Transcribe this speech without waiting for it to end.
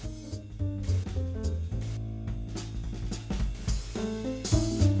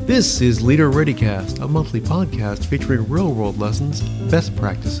This is Leader ReadyCast, a monthly podcast featuring real-world lessons, best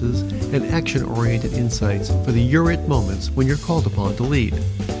practices, and action-oriented insights for the you're it moments when you're called upon to lead.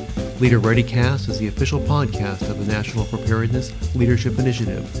 Leader ReadyCast is the official podcast of the National Preparedness Leadership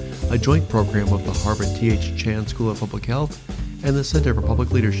Initiative, a joint program of the Harvard T.H. Chan School of Public Health and the Center for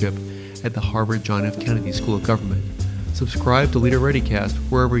Public Leadership at the Harvard John F. Kennedy School of Government. Subscribe to Leader ReadyCast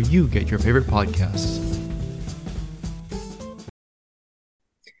wherever you get your favorite podcasts.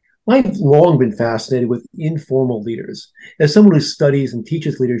 I've long been fascinated with informal leaders. As someone who studies and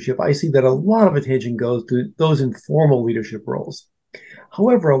teaches leadership, I see that a lot of attention goes to those informal leadership roles.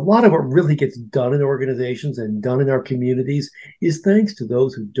 However, a lot of what really gets done in organizations and done in our communities is thanks to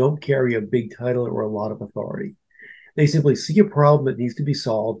those who don't carry a big title or a lot of authority. They simply see a problem that needs to be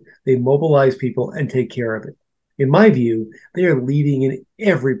solved, they mobilize people, and take care of it. In my view, they are leading in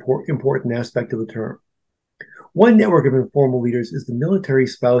every important aspect of the term. One network of informal leaders is the Military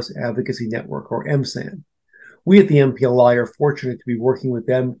Spouse Advocacy Network, or MSAN. We at the MPLI are fortunate to be working with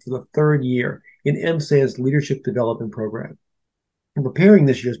them for the third year in MSAN's Leadership Development Program. In preparing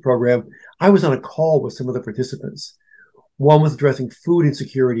this year's program, I was on a call with some of the participants. One was addressing food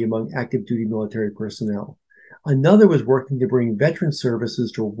insecurity among active duty military personnel. Another was working to bring veteran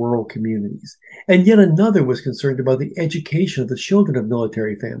services to rural communities. And yet another was concerned about the education of the children of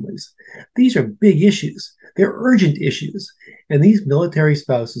military families. These are big issues. They're urgent issues. And these military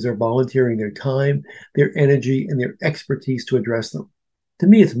spouses are volunteering their time, their energy, and their expertise to address them. To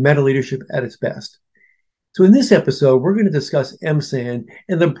me, it's meta leadership at its best. So in this episode, we're going to discuss MSAN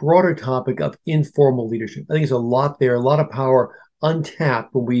and the broader topic of informal leadership. I think there's a lot there, a lot of power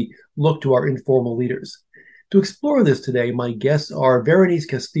untapped when we look to our informal leaders. To explore this today, my guests are Verenice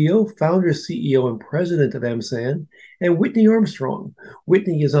Castillo, founder, CEO, and president of MSAN, and Whitney Armstrong.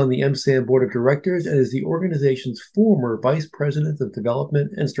 Whitney is on the MSAN board of directors and is the organization's former vice president of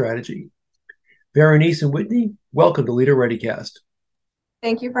development and strategy. Verenice and Whitney, welcome to Leader ReadyCast.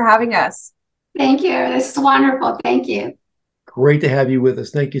 Thank you for having us. Thank you. This is wonderful. Thank you. Great to have you with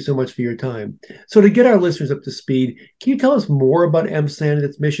us. Thank you so much for your time. So to get our listeners up to speed, can you tell us more about MSAN and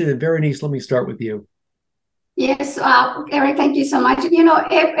its mission? And Verenice, let me start with you. Yes, Eric, thank you so much. You know,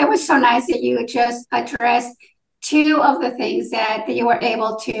 it was so nice that you just addressed two of the things that you were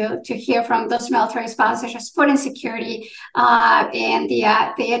able to hear from those military spouses, just food insecurity and the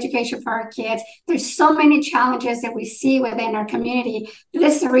education for our kids. There's so many challenges that we see within our community.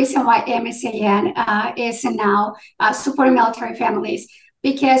 This is the reason why MSAN is now supporting military families,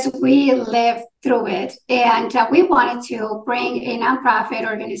 because we live through it. And we wanted to bring a nonprofit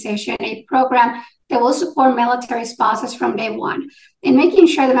organization, a program that will support military spouses from day one, in making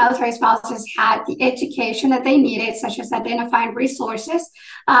sure the military spouses had the education that they needed, such as identifying resources.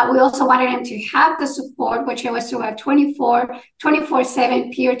 We also wanted them to have the support, which it was to have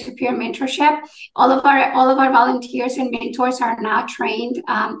 24/7 peer-to-peer mentorship. All of our volunteers and mentors are now trained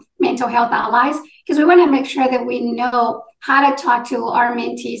mental health allies, because we want to make sure that we know how to talk to our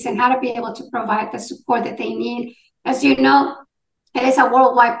mentees and how to be able to provide the support that they need. As you know, it is a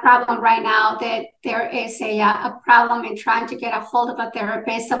worldwide problem right now that there is a problem in trying to get a hold of a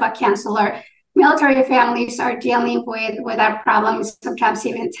therapist, of a counselor. Military families are dealing with that problem, sometimes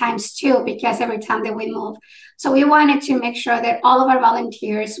even times two, because every time that we move. So we wanted to make sure that all of our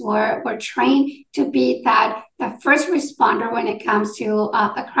volunteers were trained to be the first responder when it comes to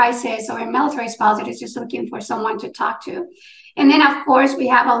a crisis or a military spouse that is just looking for someone to talk to. And then, of course, we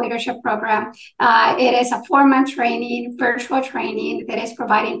have a leadership program. It is a 4-month training, virtual training, that is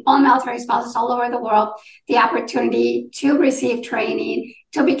providing all military spouses all over the world the opportunity to receive training,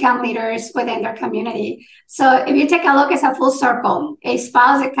 to become leaders within their community. So if you take a look, it's a full circle. A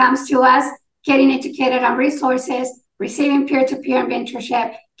spouse that comes to us, getting educated on resources, receiving peer-to-peer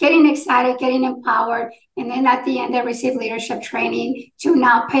mentorship, getting excited, getting empowered, and then at the end, they receive leadership training to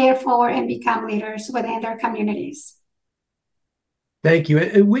now pay it forward and become leaders within their communities. Thank you.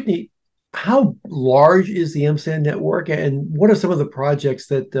 And Whitney, how large is the MSAN network, and what are some of the projects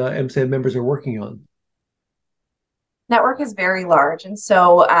that MSAN members are working on? Network is very large. And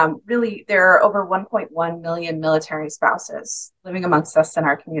so really, there are over 1.1 million military spouses living amongst us in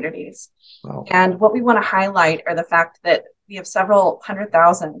our communities. Wow. And what we want to highlight are the fact that we have several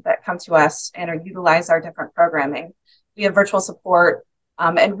 100,000 that come to us and utilize our different programming. We have virtual support.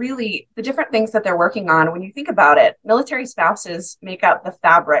 And really, the different things that they're working on, when you think about it, military spouses make up the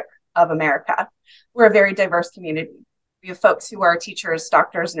fabric of America. We're a very diverse community. We have folks who are teachers,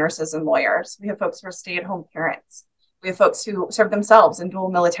 doctors, nurses, and lawyers. We have folks who are stay-at-home parents. We have folks who serve themselves in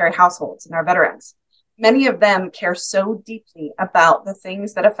dual military households and our veterans. Many of them care so deeply about the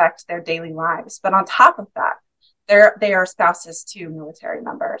things that affect their daily lives. But on top of that, they are spouses to military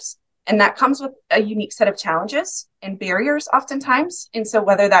members. And that comes with a unique set of challenges and barriers oftentimes. And so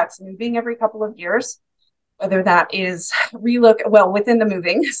whether that's moving every couple of years, whether that is within the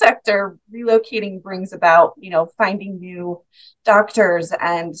moving sector, relocating brings about, finding new doctors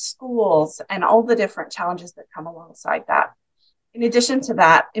and schools and all the different challenges that come alongside that. In addition to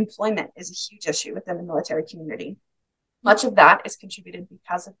that, employment is a huge issue within the military community. Much of that is contributed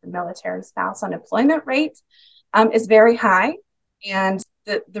because of the military spouse unemployment rate is very high, and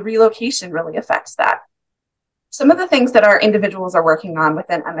the relocation really affects that. Some of the things that our individuals are working on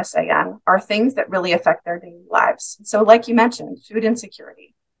within MSAN are things that really affect their daily lives. So like you mentioned, food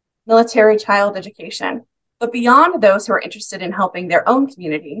insecurity, military child education, but beyond those who are interested in helping their own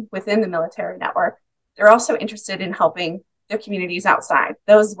community within the military network, they're also interested in helping their communities outside,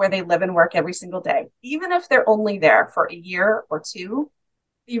 those where they live and work every single day. Even if they're only there for a year or two,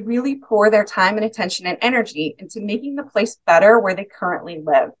 they really pour their time and attention and energy into making the place better where they currently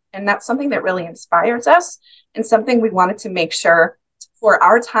live. And that's something that really inspires us and something we wanted to make sure to pour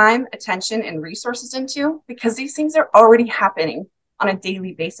our time, attention, and resources into, because these things are already happening on a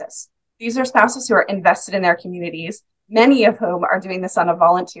daily basis. These are spouses who are invested in their communities, many of whom are doing this on a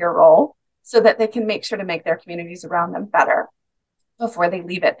volunteer role so that they can make sure to make their communities around them better before they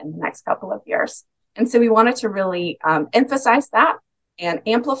leave it in the next couple of years. And so we wanted to really emphasize that and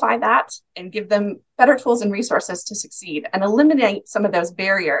amplify that and give them better tools and resources to succeed and eliminate some of those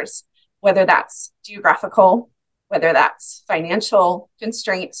barriers, whether that's geographical, whether that's financial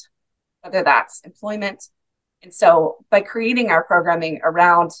constraint, whether that's employment. And so by creating our programming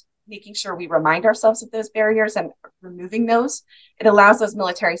around making sure we remind ourselves of those barriers and removing those, it allows those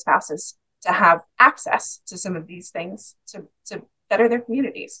military spouses to have access to some of these things to better their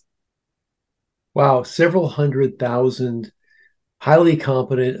communities. Wow, several 100,000 highly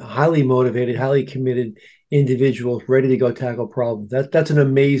competent, highly motivated, highly committed individuals ready to go tackle problems. That's an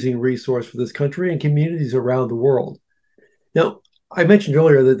amazing resource for this country and communities around the world. Now, I mentioned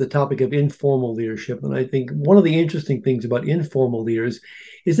earlier that the topic of informal leadership, and I think one of the interesting things about informal leaders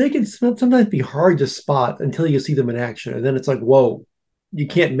is they can sometimes be hard to spot until you see them in action. And then it's like, whoa, you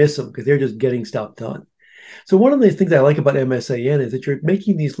can't miss them because they're just getting stuff done. So one of the things I like about MSAN is that you're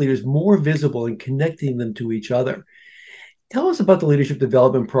making these leaders more visible and connecting them to each other. Tell us about the leadership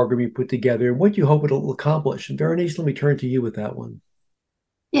development program you put together and what you hope it'll accomplish. And Verenice, let me turn to you with that one.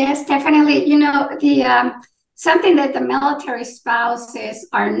 Yes, definitely. Something that the military spouses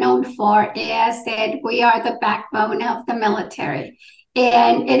are known for is that we are the backbone of the military.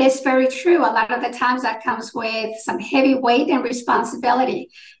 And it is very true. A lot of the times that comes with some heavy weight and responsibility.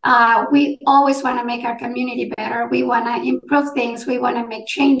 We always want to make our community better. We want to improve things. We want to make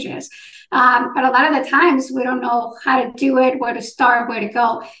changes. But a lot of the times we don't know how to do it, where to start, where to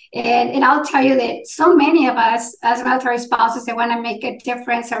go. And I'll tell you that so many of us as military spouses that want to make a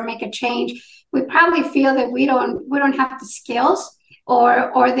difference or make a change, we probably feel that we don't have the skills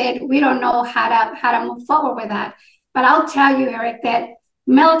or that we don't know how to move forward with that. But I'll tell you, Eric, that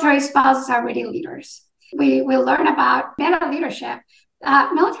military spouses are really leaders. We learn about better leadership.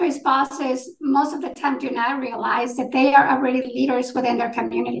 Military spouses most of the time do not realize that they are already leaders within their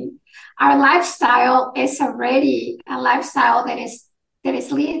community. Our lifestyle is already a lifestyle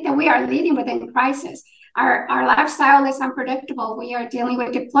that we are leading within crisis. Our lifestyle is unpredictable. We are dealing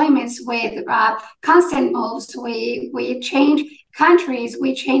with deployments, with constant moves. We change countries.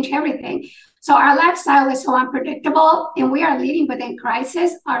 We change everything. So our lifestyle is so unpredictable, and we are leading within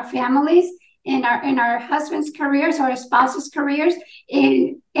crisis, our families, in our husbands' careers or our spouses' careers.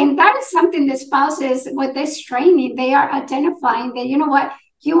 And that is something that spouses with this training, they are identifying that, you know what,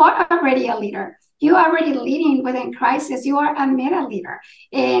 you are already a leader. You are already leading within crisis. You are a meta leader.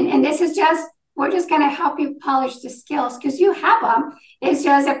 And this is we're just going to help you polish the skills because you have them. It's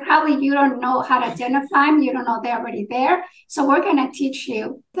just that probably you don't know how to identify them. You don't know they're already there. So we're going to teach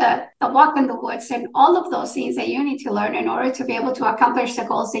you the walk in the woods and all of those things that you need to learn in order to be able to accomplish the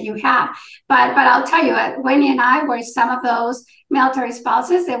goals that you have. But I'll tell you, Whitney and I were some of those military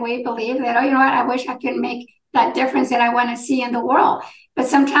spouses that we believe that, you know what, I wish I could make that difference that I want to see in the world. But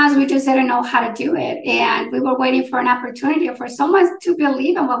sometimes we just didn't know how to do it. And we were waiting for an opportunity for someone to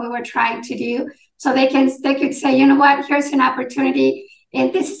believe in what we were trying to do. So they could say, you know what, here's an opportunity.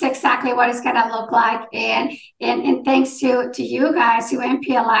 And this is exactly what it's going to look like. And thanks to you guys, to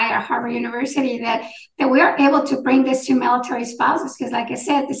MPLI or Harvard University, that we are able to bring this to military spouses. Because like I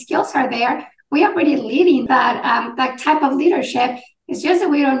said, the skills are there. We are already leading that type of leadership. It's just that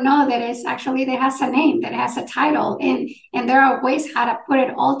we don't know that it's actually, that has a name, that has a title, and there are ways how to put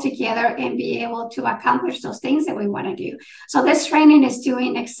it all together and be able to accomplish those things that we want to do. So this training is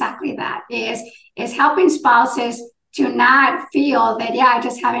doing exactly that, is helping spouses to not feel that, yeah, I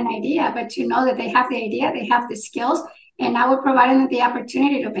just have an idea, but to know that they have the idea, they have the skills, and now we're providing them the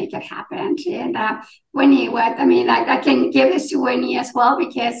opportunity to make it happen. And Whitney, I can give this to Whitney as well,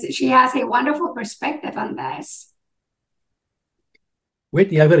 because she has a wonderful perspective on this.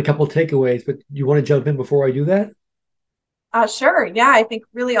 Whitney, I've got a couple of takeaways, but you want to jump in before I do that? Sure. Yeah, I think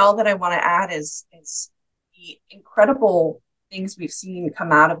really all that I want to add is the incredible things we've seen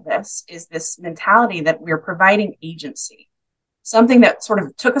come out of this is this mentality that we're providing agency. Something that sort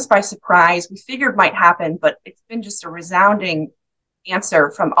of took us by surprise, we figured might happen, but it's been just a resounding answer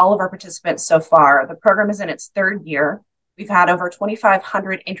from all of our participants so far. The program is in its third year. We've had over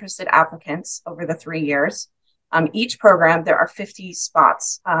 2,500 interested applicants over the 3 years. Each program, there are 50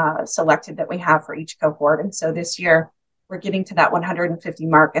 spots selected that we have for each cohort. And so this year, we're getting to that 150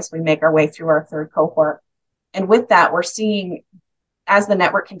 mark as we make our way through our third cohort. And with that, we're seeing, as the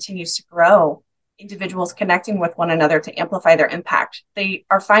network continues to grow, individuals connecting with one another to amplify their impact. They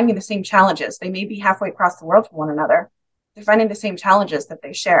are finding the same challenges. They may be halfway across the world from one another. They're finding the same challenges that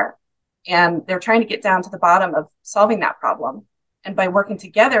they share. And they're trying to get down to the bottom of solving that problem. And by working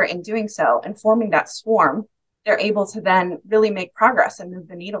together in doing so and forming that swarm, they're able to then really make progress and move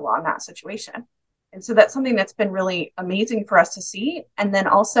the needle on that situation. And so that's something that's been really amazing for us to see. And then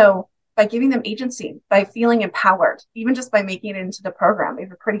also by giving them agency, by feeling empowered, even just by making it into the program. We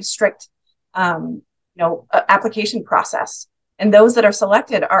have a pretty strict application process. And those that are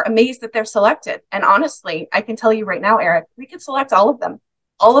selected are amazed that they're selected. And honestly, I can tell you right now, Eric, we could select all of them.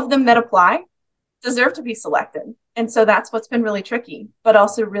 All of them that apply deserve to be selected. And so that's what's been really tricky, but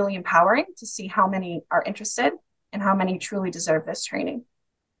also really empowering to see how many are interested and how many truly deserve this training.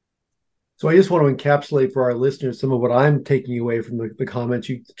 So I just want to encapsulate for our listeners some of what I'm taking away from the comments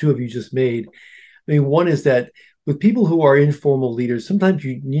the two of you just made. I mean, one is that with people who are informal leaders, sometimes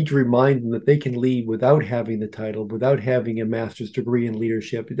you need to remind them that they can lead without having the title, without having a master's degree in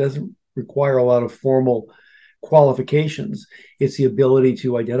leadership. It doesn't require a lot of formal qualifications. It's the ability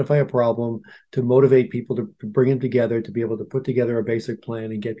to identify a problem, to motivate people, to bring them together, to be able to put together a basic plan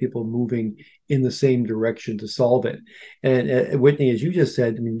and get people moving in the same direction to solve it. And Whitney, as you just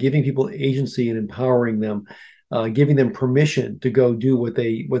said, I mean, giving people agency and empowering them, giving them permission to go do what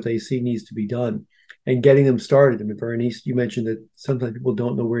they see needs to be done, and getting them started. I mean, Verenice, you mentioned that sometimes people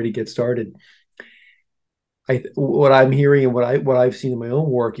don't know where to get started. What I'm hearing and what I've seen in my own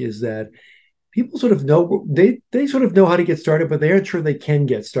work is that people sort of know they sort of know how to get started, but they aren't sure they can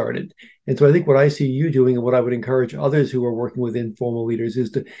get started. And so I think what I see you doing, and what I would encourage others who are working with informal leaders,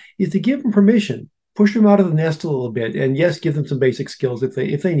 is to give them permission, push them out of the nest a little bit, and yes, give them some basic skills if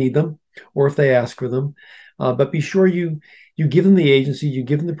they need them or if they ask for them. But be sure you give them the agency, you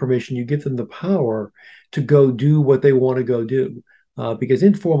give them the permission, you give them the power to go do what they want to go do. Because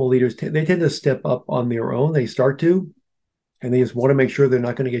informal leaders, they tend to step up on their own. They start to, and they just want to make sure they're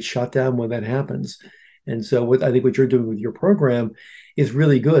not going to get shut down when that happens. And so I think what you're doing with your program is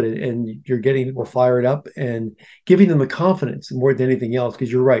really good. And you're getting people fired up and giving them the confidence more than anything else.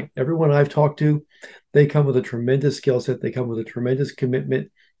 Because you're right. Everyone I've talked to, they come with a tremendous skill set. They come with a tremendous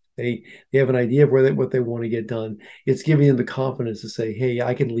commitment. They have an idea of what they want to get done. It's giving them the confidence to say, hey,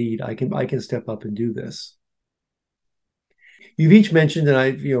 I can lead. I can step up and do this. You've each mentioned, and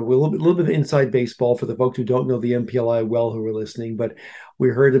a little bit of inside baseball for the folks who don't know the MPLI well who are listening, but we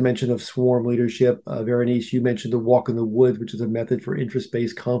heard a mention of swarm leadership. Verenice, you mentioned the walk in the woods, which is a method for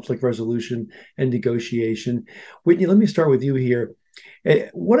interest-based conflict resolution and negotiation. Whitney, let me start with you here.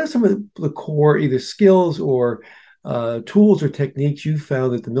 What are some of the core either skills or tools or techniques you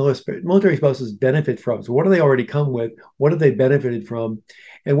found that the military spouses benefit from? So what do they already come with? What have they benefited from?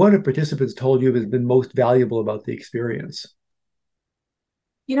 And what have participants told you has been most valuable about the experience?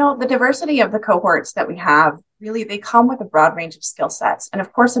 The diversity of the cohorts that we have, really, they come with a broad range of skill sets and,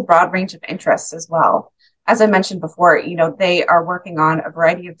 of course, a broad range of interests as well. As I mentioned before, they are working on a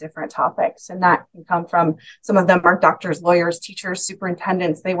variety of different topics, and that can come from, some of them are doctors, lawyers, teachers,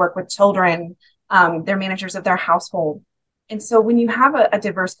 superintendents. They work with children. They're managers of their household. And so when you have a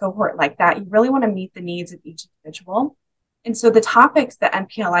diverse cohort like that, you really want to meet the needs of each individual. And so the topics that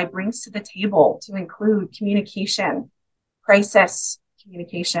MPLI brings to the table to include communication, crisis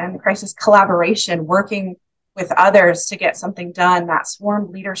communication, crisis collaboration, working with others to get something done, that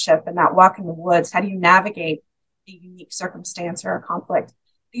swarm leadership and that walk in the woods. How do you navigate a unique circumstance or a conflict?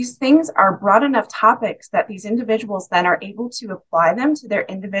 These things are broad enough topics that these individuals then are able to apply them to their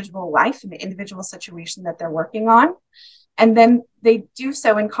individual life and the individual situation that they're working on. And then they do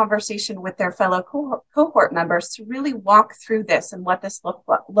so in conversation with their fellow cohort members to really walk through this and what this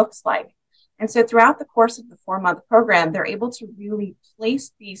looks like. And so throughout the course of the 4-month program, they're able to really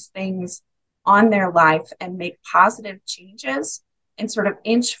place these things on their life and make positive changes and sort of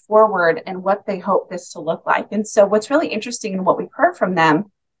inch forward in what they hope this to look like. And so what's really interesting and what we've heard from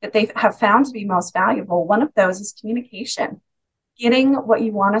them that they have found to be most valuable, one of those is communication, getting what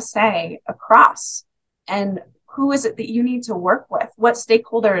you want to say across. And who is it that you need to work with? What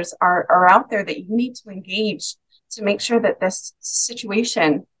stakeholders are out there that you need to engage to make sure that this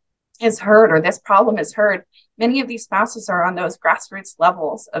situation is heard or this problem is heard? Many of these spouses are on those grassroots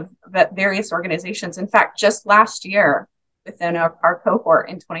levels of various organizations. In fact, just last year within our cohort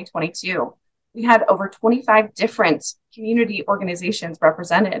in 2022, we had over 25 different community organizations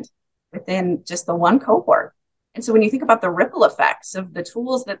represented within just the one cohort. And so when you think about the ripple effects of the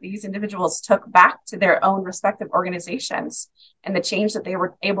tools that these individuals took back to their own respective organizations and the change that they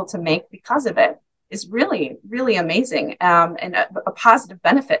were able to make because of it is really, really amazing, and a positive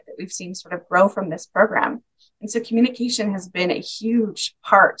benefit that we've seen sort of grow from this program. And so communication has been a huge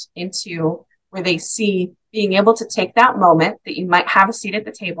part into where they see being able to take that moment that you might have a seat at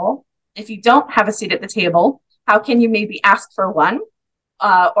the table. If you don't have a seat at the table, how can you maybe ask for one?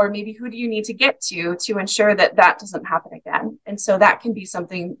 Or maybe who do you need to get to ensure that that doesn't happen again? And so that can be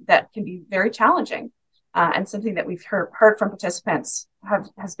something that can be very challenging, and something that we've heard from participants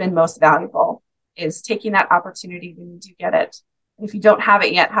has been most valuable is taking that opportunity when you do get it. And if you don't have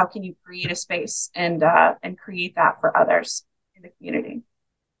it yet, how can you create a space and create that for others in the community?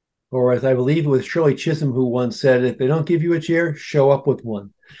 Or as I believe it was Shirley Chisholm who once said, if they don't give you a chair, show up with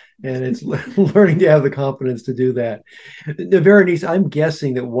one. And it's learning to have the confidence to do that. Now, Verenice, I'm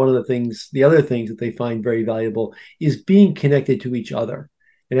guessing that one of the other things that they find very valuable is being connected to each other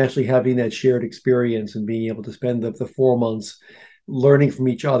and actually having that shared experience and being able to spend the 4 months learning from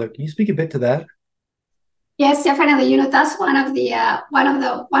each other. Can you speak a bit to that? Yes, definitely. That's one of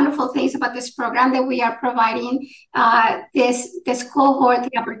the wonderful things about this program, that we are providing this cohort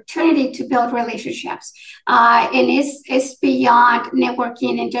the opportunity to build relationships, and it's beyond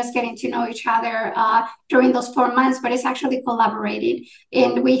networking and just getting to know each other during those 4 months, but it's actually collaborating.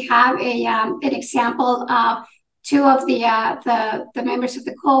 And we have an example of two of the members of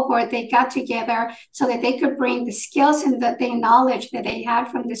the cohort. They got together so that they could bring the skills and the knowledge that they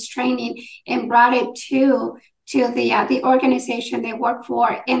had from this training and brought it to the organization they work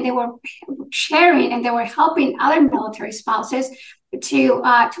for, and they were sharing and they were helping other military spouses to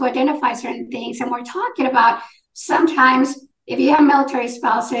identify certain things. And we're talking about sometimes, if you have military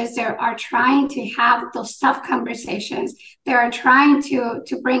spouses, they are trying to have those tough conversations. They are trying to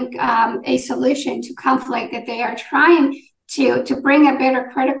bring a solution to conflict, that they are trying to bring a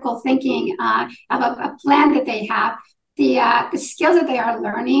better critical thinking of a plan that they have. The skills that they are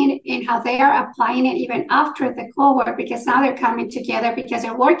learning and how they are applying it even after the cohort, because now they're coming together because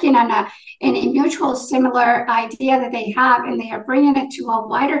they're working on a mutual similar idea that they have, and they are bringing it to a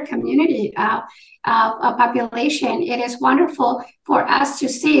wider community of a population. It is wonderful for us to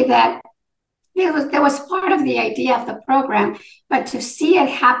see that there was part of the idea of the program, but to see it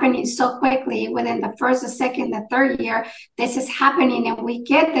happening so quickly within the first, the second, the third year, this is happening, and we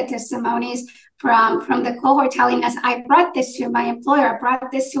get the testimonies from the cohort telling us, I brought this to my employer, I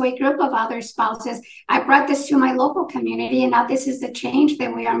brought this to a group of other spouses, I brought this to my local community, and now this is the change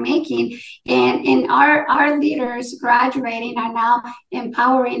that we are making. And our leaders graduating are now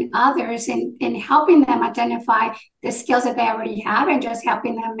empowering others and helping them identify the skills that they already have, and just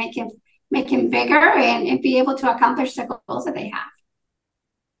helping them make it bigger and be able to accomplish the goals that they have.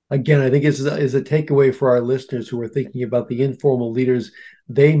 Again, I think is a takeaway for our listeners who are thinking about the informal leaders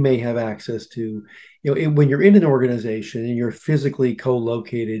they may have access to. When you're in an organization and you're physically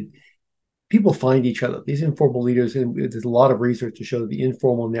co-located, people find each other. These informal leaders, and there's a lot of research to show that the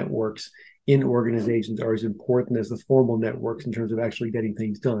informal networks in organizations are as important as the formal networks in terms of actually getting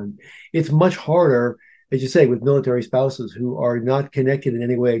things done. It's much harder, as you say, with military spouses who are not connected in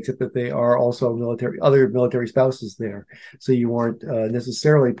any way, except that they are also other military spouses there. So you aren't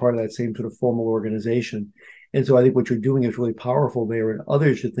necessarily part of that same sort of formal organization. And so I think what you're doing is really powerful there, and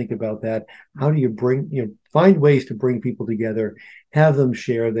others should think about that. How do you find ways to bring people together, have them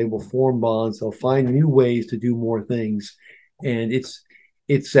share, they will form bonds, they'll find new ways to do more things. And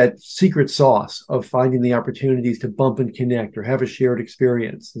it's that secret sauce of finding the opportunities to bump and connect or have a shared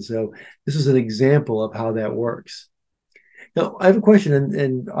experience. And so this is an example of how that works. Now, I have a question,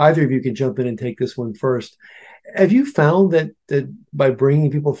 and either of you can jump in and take this one first. Have you found that by bringing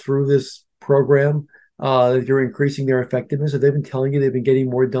people through this program, that you're increasing their effectiveness? Have they been telling you they've been getting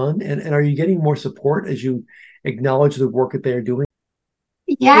more done? And are you getting more support as you acknowledge the work that they are doing?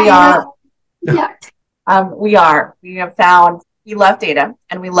 Yeah, We are. yeah. We are. We have found we love data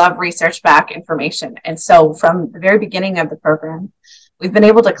and we love research back information. And so from the very beginning of the program, we've been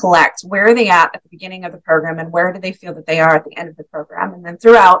able to collect where are they at the beginning of the program and where do they feel that they are at the end of the program. And then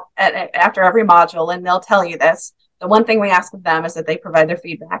throughout, after every module, and they'll tell you this, the one thing we ask of them is that they provide their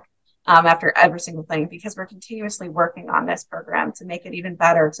feedback after every single thing, because we're continuously working on this program to make it even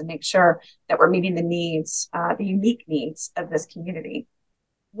better, to make sure that we're meeting the needs, the unique needs of this community.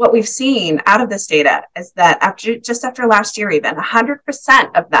 What we've seen out of this data is that after last year, even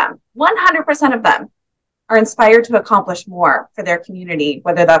 100% of them, 100% of them are inspired to accomplish more for their community,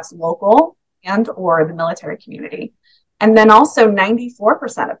 whether that's local and or the military community. And then also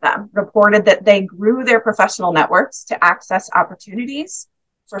 94% of them reported that they grew their professional networks to access opportunities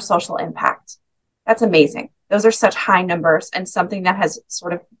for social impact. That's amazing. Those are such high numbers, and something that has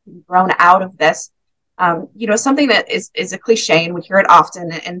sort of grown out of this. Something that is a cliche, and we hear it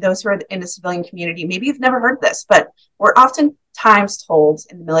often, and those who are in the civilian community, maybe you've never heard this, but we're oftentimes told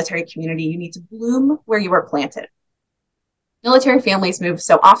in the military community, you need to bloom where you were planted. Military families move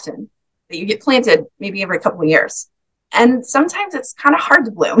so often that you get planted maybe every couple of years. And sometimes it's kind of hard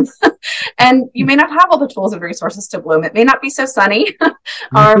to bloom. And you may not have all the tools and resources to bloom. It may not be so sunny,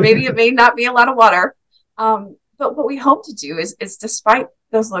 or maybe it may not be a lot of water. But what we hope to do is despite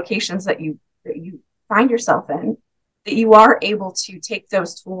those locations that you find yourself in, that you are able to take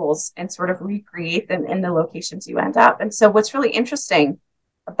those tools and sort of recreate them in the locations you end up. And so what's really interesting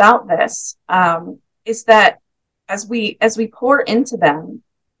about this is that as we pour into them,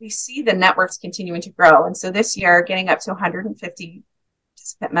 we see the networks continuing to grow. And so this year, getting up to 150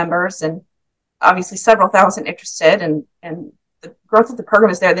 participant members, and obviously several thousand interested, and the growth of the program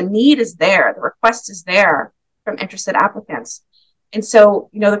is there. The need is there. The request is there from interested applicants. And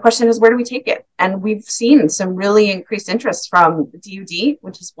so, the question is, where do we take it? And we've seen some really increased interest from the DoD,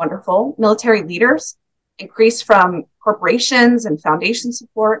 which is wonderful, military leaders, increase from corporations and foundation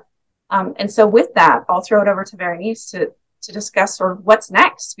support. And so with that, I'll throw it over to Verenice to discuss sort of what's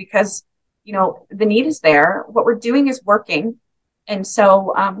next, because, the need is there. What we're doing is working. And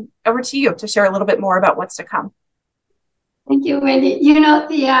so over to you to share a little bit more about what's to come. Thank you, Wendy.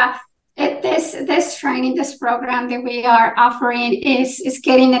 This training, this program that we are offering is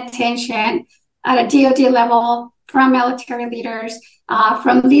getting attention at a DoD level from military leaders,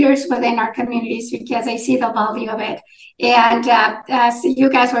 from leaders within our communities, because they see the value of it. And as you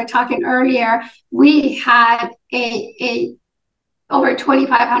guys were talking earlier, we had over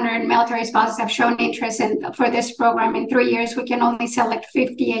 2,500 military spouses have shown interest for this program. In 3 years, we can only select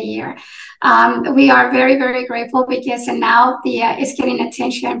 50 a year. We are very, very grateful, because now it's getting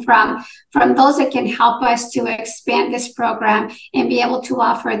attention from those that can help us to expand this program and be able to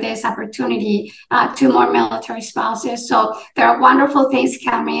offer this opportunity to more military spouses. So there are wonderful things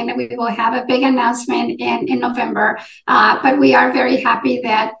coming, and we will have a big announcement in November. But we are very happy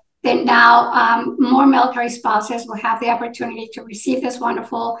that now more military spouses will have the opportunity to receive this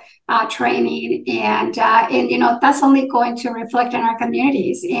wonderful training, and that's only going to reflect in our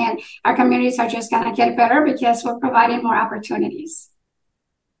communities, and our communities are just going to get better because we're providing more opportunities.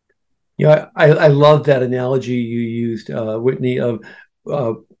 Yeah, I love that analogy you used, Whitney, of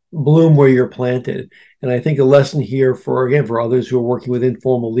bloom where you're planted. And I think the lesson here for others who are working with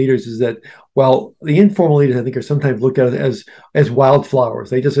informal leaders is that while the informal leaders, I think, are sometimes looked at as wildflowers,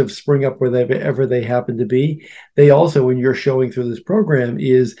 they just have spring up wherever they happen to be. They also, when you're showing through this program,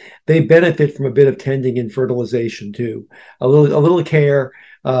 is they benefit from a bit of tending and fertilization too. A little care,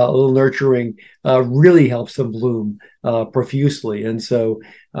 a little nurturing really helps them bloom profusely. And so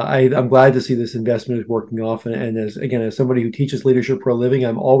I'm glad to see this investment is working off. And as somebody who teaches leadership for a living,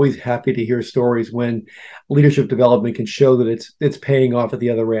 I'm always happy to hear stories when leadership development can show that it's paying off at the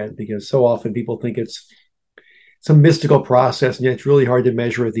other end, because so often people think it's some mystical process, and yet it's really hard to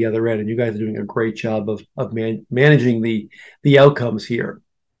measure at the other end. And you guys are doing a great job of managing the outcomes here.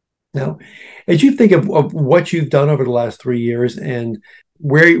 Now, as you think of what you've done over the last 3 years, and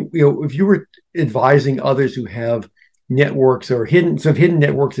where, if you were advising others who have networks or hidden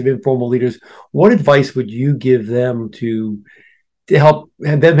networks of informal leaders, what advice would you give them to help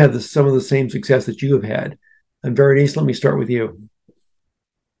them have some of the same success that you have had? And Verenice, let me start with you.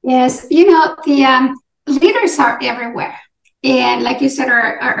 Yes, the leaders are everywhere. And like you said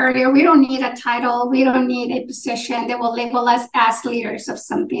earlier, we don't need a title. We don't need a position that will label us as leaders of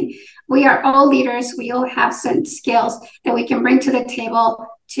something. We are all leaders. We all have some skills that we can bring to the table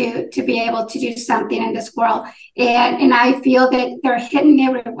to be able to do something in this world. And I feel that they're hidden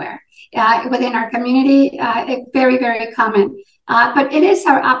everywhere. within our community. Very, very common. But it is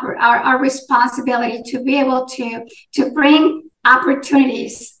our responsibility to be able to bring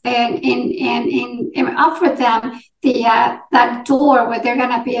opportunities and offer them that door where they're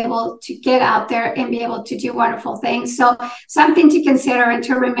going to be able to get out there and be able to do wonderful things. So something to consider and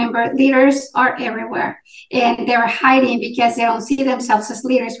to remember: leaders are everywhere, and they're hiding because they don't see themselves as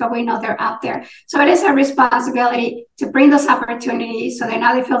leaders, but we know they're out there. So it is our responsibility to bring those opportunities so that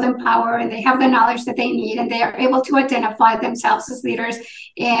now they feel empowered and they have the knowledge that they need, and they are able to identify themselves as leaders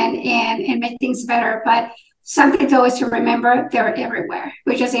and make things better. But something to always to remember: they're everywhere.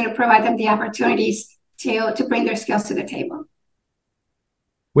 We just need to provide them the opportunities to bring their skills to the table.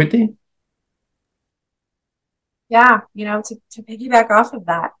 Whitney? Yeah, to piggyback off of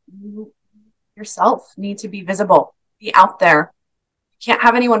that, you yourself need to be visible, be out there. You can't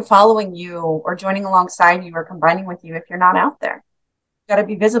have anyone following you or joining alongside you or combining with you if you're not out there. You've got to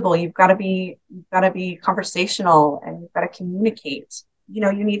be visible. You've got to be conversational, and you've got to communicate.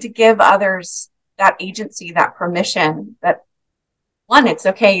 You need to give others that agency, that permission, that one, it's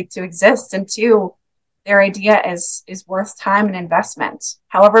okay to exist, and two, their idea is worth time and investment,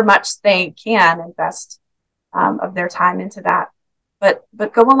 however much they can invest of their time into that. But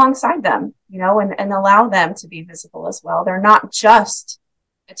go alongside them, and allow them to be visible as well. They're not just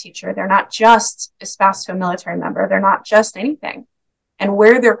a teacher. They're not just a spouse to a military member. They're not just anything. And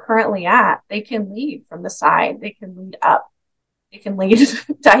where they're currently at, they can lead from the side. They can lead up. They can lead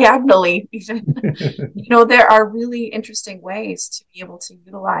diagonally. There are really interesting ways to be able to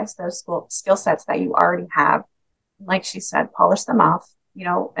utilize those skill sets that you already have. Like she said, polish them off,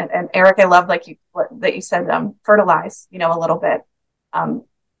 and Eric, I love that you said, fertilize, a little bit.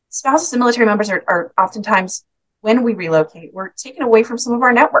 Spouses and military members are oftentimes, when we relocate, we're taken away from some of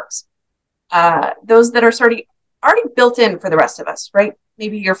our networks. Those that are already built in for the rest of us, right?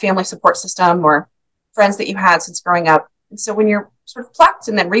 Maybe your family support system or friends that you had since growing up. And so when you're sort of plucked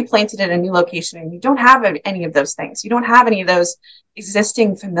and then replanted in a new location, and you don't have any of those things, you don't have any of those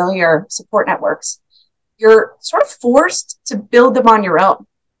existing familiar support networks, you're sort of forced to build them on your own.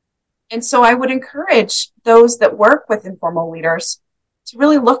 And so I would encourage those that work with informal leaders to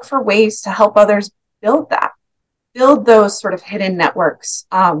really look for ways to help others build those sort of hidden networks,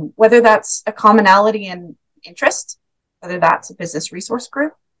 whether that's a commonality in interest, whether that's a business resource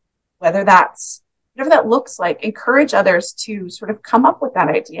group, whether that's whatever that looks like. Encourage others to sort of come up with that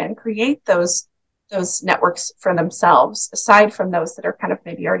idea and create those networks for themselves, aside from those that are kind of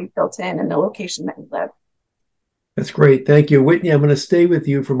maybe already built in the location that you live. That's great. Thank you. Whitney, I'm going to stay with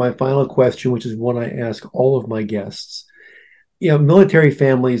you for my final question, which is one I ask all of my guests. Military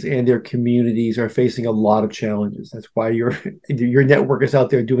families and their communities are facing a lot of challenges. That's why your network is out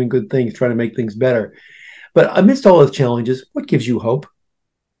there doing good things, trying to make things better. But amidst all those challenges, what gives you hope?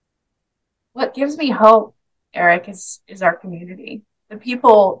 What gives me hope, Eric, is our community. The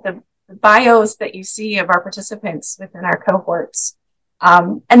people, the bios that you see of our participants within our cohorts,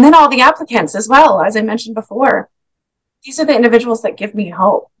 and then all the applicants as well, as I mentioned before. These are the individuals that give me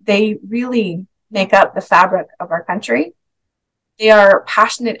hope. They really make up the fabric of our country. They are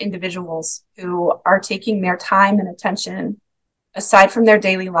passionate individuals who are taking their time and attention aside from their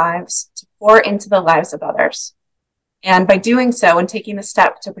daily lives to pour into the lives of others. And by doing so and taking the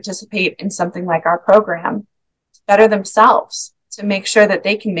step to participate in something like our program, to better themselves, to make sure that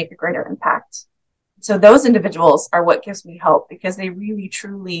they can make a greater impact. So those individuals are what gives me hope, because they really,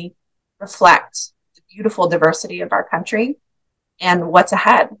 truly reflect the beautiful diversity of our country and what's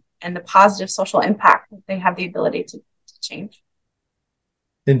ahead and the positive social impact that they have the ability to change.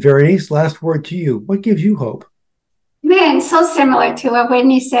 And Verenice, last word to you. What gives you hope? Man, so similar to what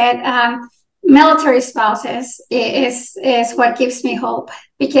Whitney said. Military spouses is what gives me hope,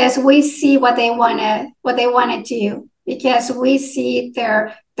 because we see what they want to do, because we see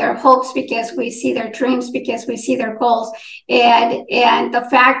their hopes, because we see their dreams, because we see their goals, and the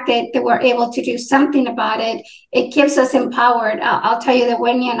fact that we're able to do something about it, it keeps us empowered. I'll tell you that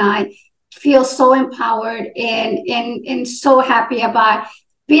Whitney and I feel so empowered and so happy about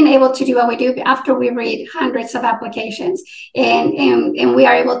being able to do what we do after we read hundreds of applications, and we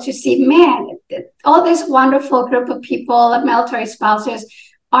are able to see, man, all this wonderful group of people, of military spouses,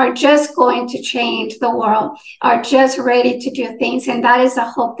 are just going to change the world, are just ready to do things. And that is the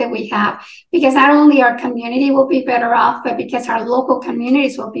hope that we have, because not only our community will be better off, but because our local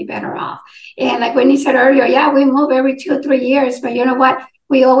communities will be better off. And like Whitney said earlier, yeah, we move every 2 or 3 years, but you know what?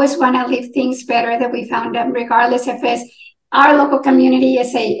 We always want to leave things better than we found them, regardless if it's our local community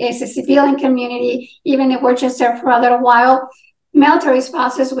is a civilian community, even if we're just there for a little while. Military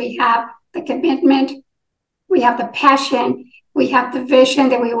spouses, we have the commitment, we have the passion, We have the vision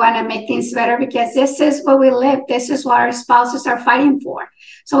that we want to make things better because this is what we live. This is what our spouses are fighting for.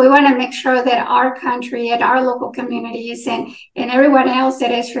 So we want to make sure that our country and our local communities and everyone else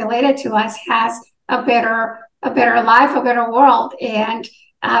that is related to us has a better life, a better world. And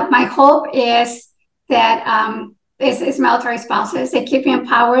my hope is that is military spouses. They keep me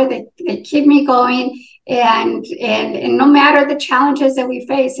empowered. They keep me going. And no matter the challenges that we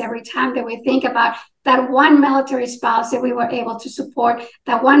face, every time that we think about that one military spouse that we were able to support,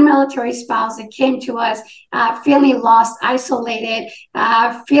 that one military spouse that came to us feeling lost, isolated,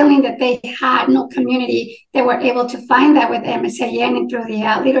 feeling that they had no community, they were able to find that with MSAN and through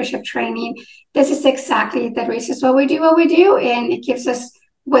the leadership training. This is exactly the reason why we do what we do, and it gives us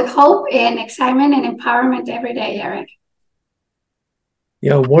with hope and excitement and empowerment every day, Eric.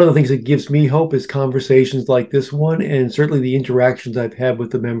 One of the things that gives me hope is conversations like this one, and certainly the interactions I've had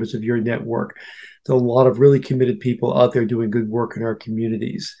with the members of your network. There's a lot of really committed people out there doing good work in our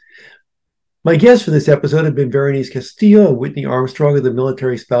communities. My guests for this episode have been Verenice Castillo and Whitney Armstrong of the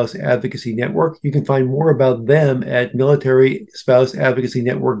Military Spouse Advocacy Network. You can find more about them at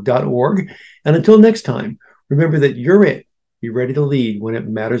militaryspouseadvocacynetwork.org. And until next time, remember that you're it. Be ready to lead when it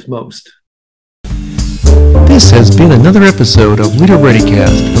matters most. This has been another episode of Leader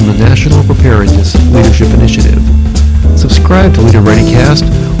ReadyCast from the National Preparedness Leadership Initiative. Subscribe to Leader ReadyCast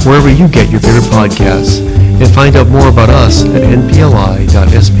wherever you get your favorite podcasts, and find out more about us at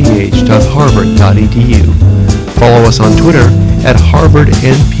npli.sph.harvard.edu. Follow us on Twitter at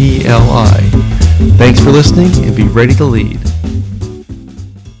HarvardNPLI. Thanks for listening, and be ready to lead.